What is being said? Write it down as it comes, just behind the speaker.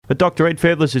But Dr. Ed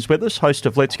Fethers is with us, host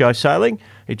of Let's Go Sailing.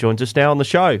 He joins us now on the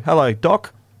show. Hello,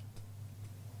 Doc.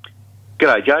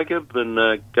 G'day, Jacob, and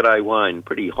g'day, Wayne.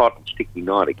 Pretty hot and sticky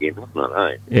night again, wasn't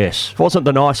it, eh? Yes. Wasn't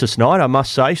the nicest night, I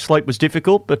must say. Sleep was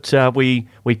difficult, but we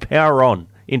power on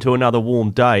into another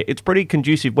warm day. It's pretty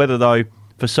conducive weather, though,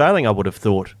 for sailing, I would have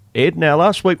thought. Ed, now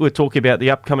last week we were talking about the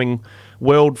upcoming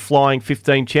World Flying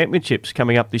 15 Championships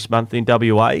coming up this month in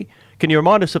WA. Can you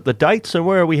remind us of the dates and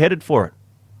where are we headed for it?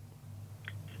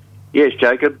 Yes,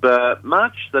 Jacob.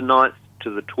 March the 9th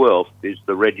to the 12th is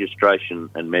the registration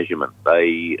and measurement.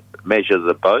 They measure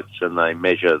the boats and they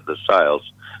measure the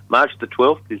sails. March the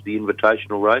 12th is the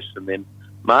invitational race, and then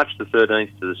March the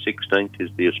 13th to the 16th is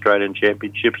the Australian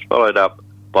Championships, followed up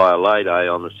by a lay day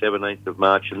on the 17th of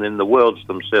March, and then the Worlds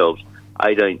themselves,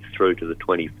 18th through to the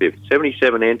 25th.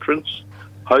 77 entrants.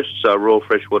 Hosts are Royal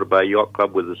Freshwater Bay Yacht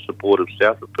Club with the support of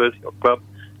South of Perth Yacht Club,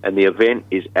 and the event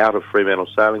is out of Fremantle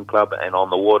Sailing Club and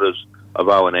on the waters of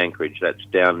Owen Anchorage. That's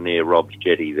down near Rob's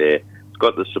Jetty there. It's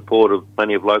got the support of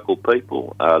plenty of local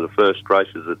people. The first race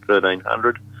is at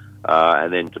 1300,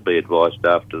 and then to be advised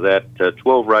after that,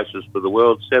 12 races for the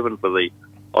World, 7 for the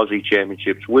Aussie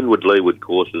Championships, Windward-Leeward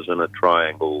courses, and a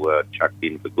triangle chucked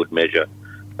in for good measure.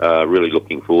 Really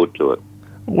looking forward to it.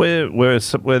 Where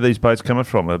are these boats coming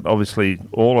from? Obviously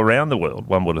all around the world,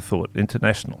 one would have thought,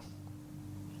 international.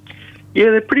 Yeah,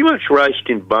 they're pretty much raced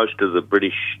in most of the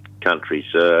British countries.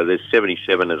 There's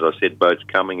 77, as I said, boats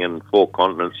coming in 4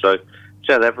 continents. So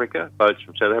South Africa, boats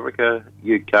from South Africa,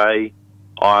 UK,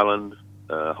 Ireland,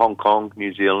 Hong Kong,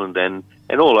 New Zealand, and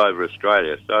all over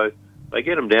Australia. So they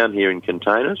get them down here in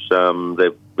containers.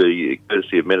 They're the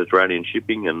courtesy of Mediterranean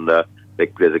Shipping, and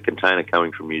there's a container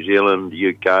coming from New Zealand,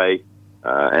 UK,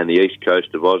 and the east coast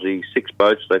of Aussie. 6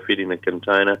 boats they fit in a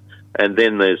container. And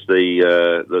then there's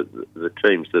the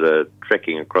teams that are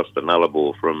trekking across the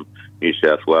Nullarbor from New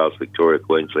South Wales, Victoria,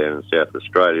 Queensland and South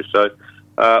Australia. So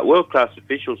world-class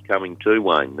officials coming too,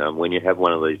 Wayne. When you have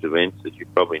one of these events, as you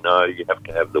probably know, you have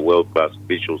to have the world-class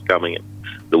officials coming in.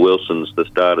 The Wilsons, the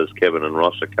starters, Kevin and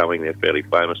Ross are coming. They're fairly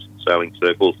famous in sailing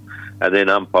circles. And then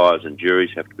umpires and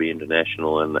juries have to be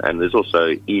international. And there's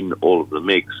also, in all of the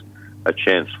mix, a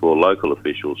chance for local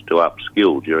officials to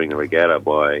upskill during the regatta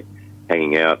by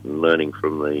hanging out and learning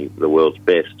from the world's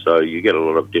best. So you get a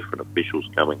lot of different officials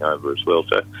coming over as well.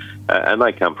 So, and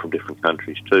they come from different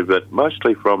countries too, but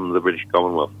mostly from the British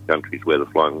Commonwealth countries where the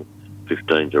Flying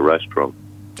 15s are raced from.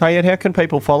 Hey Ed, how can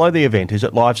people follow the event? Is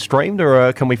it live streamed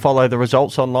or can we follow the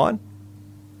results online?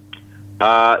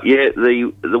 Yeah,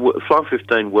 the Flying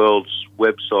 15 World's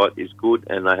website is good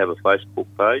and they have a Facebook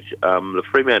page. The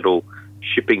Fremantle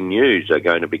Shipping News are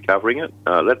going to be covering it.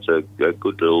 That's a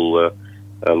good little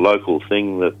local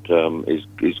thing that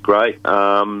is great.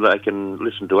 They can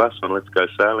listen to us on Let's Go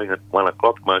Sailing at 1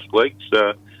 o'clock most weeks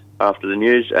after the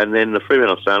news, and then the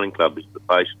Fremantle Sailing Club is the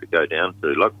place to go down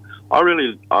to. Like, I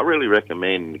really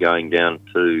recommend going down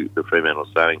to the Fremantle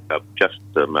Sailing Club just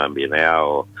maybe an hour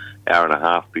or hour and a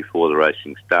half before the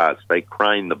racing starts. They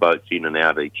crane the boats in and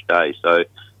out each day, so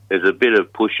there's a bit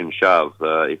of push and shove,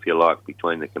 if you like,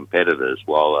 between the competitors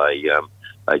while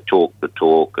they talk the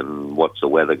talk and what's the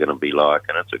weather going to be like.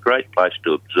 And it's a great place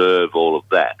to observe all of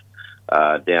that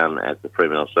down at the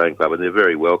Fremantle Sailing Club. And they're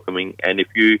very welcoming. And if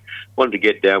you want to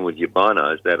get down with your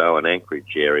binos, that Owen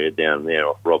Anchorage area down there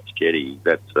off Rob's Jetty,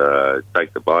 that's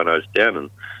take the binos down and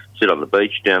sit on the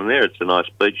beach down there. It's a nice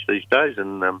beach these days,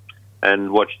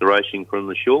 and watch the racing from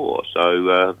the shore. So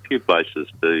a few places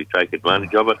to take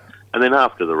advantage of it. And then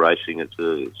after the racing, it's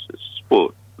a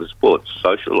sport. The sport's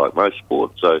social, like most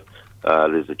sports. So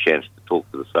there's a chance to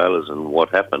talk to the sailors and what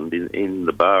happened in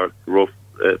the bar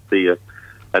at the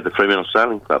Fremantle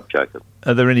Sailing Club, Jacob.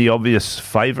 Are there any obvious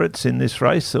favourites in this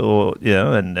race, or does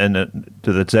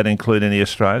that include any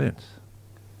Australians?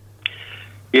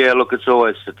 Yeah, look, it's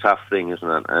always a tough thing, isn't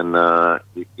it? And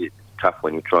it's tough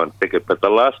when you try and pick it. But the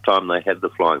last time they had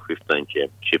the Flying 15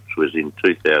 Championships was in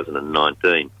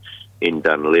 2019. In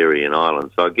Dunleary in Ireland.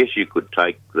 So I guess you could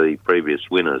take the previous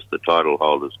winners, the title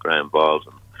holders, Graham Biles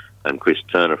and Chris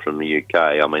Turner from the UK.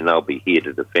 I mean, they'll be here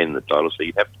to defend the title, so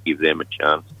you have to give them a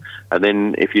chance. And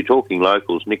then if you're talking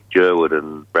locals, Nick Jerwood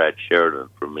and Brad Sheridan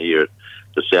from here at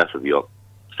the South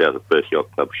of Perth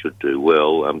Yacht Club should do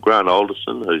well. Grant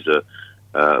Alderson, who's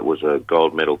was a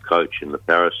gold medal coach in the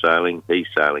parasailing, he's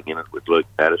sailing in it with Luke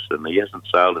Patterson. He hasn't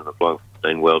sailed in the Flying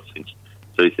 15 World since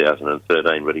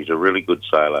 2013, but he's a really good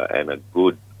sailor and a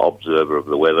good observer of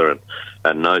the weather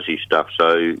and knows his stuff.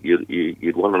 So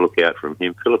you'd want to look out from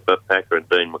him. Philip Packer and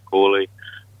Dean McCauley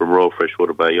from Royal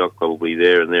Freshwater Bay Yacht Club will be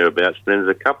there and thereabouts. And then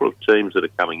there's a couple of teams that are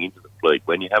coming into the fleet.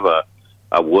 When you have a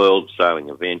a world sailing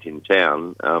event in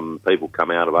town, people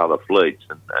come out of other fleets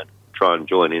and try and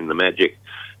join in the magic.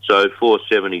 So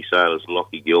 470 sailors,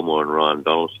 Lockie Gilmore and Ryan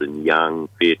Donaldson, young,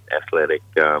 fit, athletic,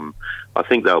 I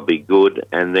think they'll be good.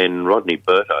 And then Rodney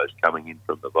Berto's coming in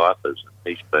from the Vipers.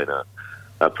 He's been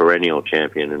a perennial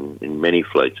champion in many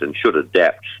fleets and should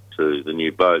adapt to the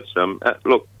new boats.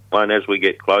 Look, Wayne, as we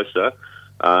get closer,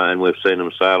 and we've seen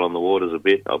them sail on the waters a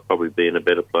bit, I'll probably be in a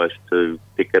better place to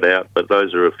pick it out. But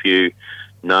those are a few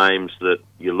names that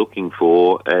you're looking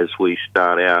for as we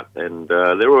start out, and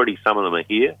some of them are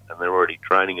here, and they're already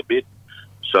training a bit.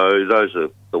 So those are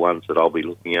the ones that I'll be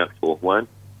looking out for, Wayne.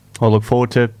 I look forward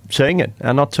to seeing it.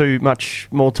 Not too much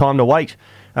more time to wait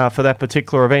for that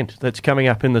particular event that's coming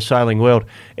up in the sailing world.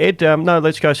 Ed, no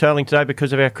Let's Go Sailing today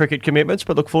because of our cricket commitments,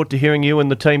 but look forward to hearing you and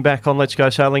the team back on Let's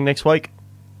Go Sailing next week.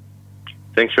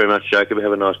 Thanks very much, Jacob.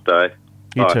 Have a nice day.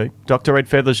 You Bye. too. Dr. Ed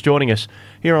Fethers joining us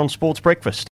here on Sports Breakfast.